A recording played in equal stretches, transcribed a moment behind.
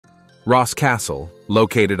Ross Castle,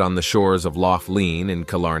 located on the shores of Lough Leane in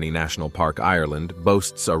Killarney National Park, Ireland,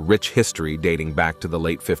 boasts a rich history dating back to the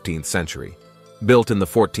late 15th century. Built in the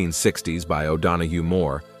 1460s by O'Donoghue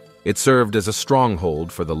Mór, it served as a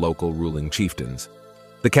stronghold for the local ruling chieftains.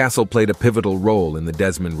 The castle played a pivotal role in the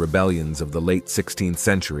Desmond Rebellions of the late 16th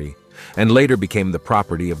century, and later became the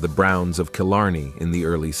property of the Brownes of Killarney in the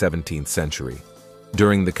early 17th century.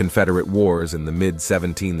 During the Confederate Wars in the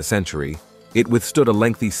mid-17th century, it withstood a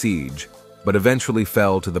lengthy siege, but eventually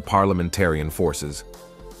fell to the Parliamentarian forces.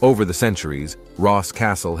 Over the centuries, Ross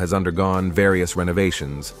Castle has undergone various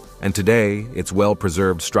renovations, and today its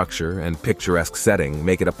well-preserved structure and picturesque setting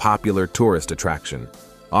make it a popular tourist attraction,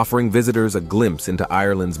 offering visitors a glimpse into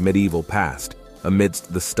Ireland's medieval past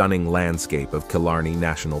amidst the stunning landscape of Killarney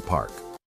National Park.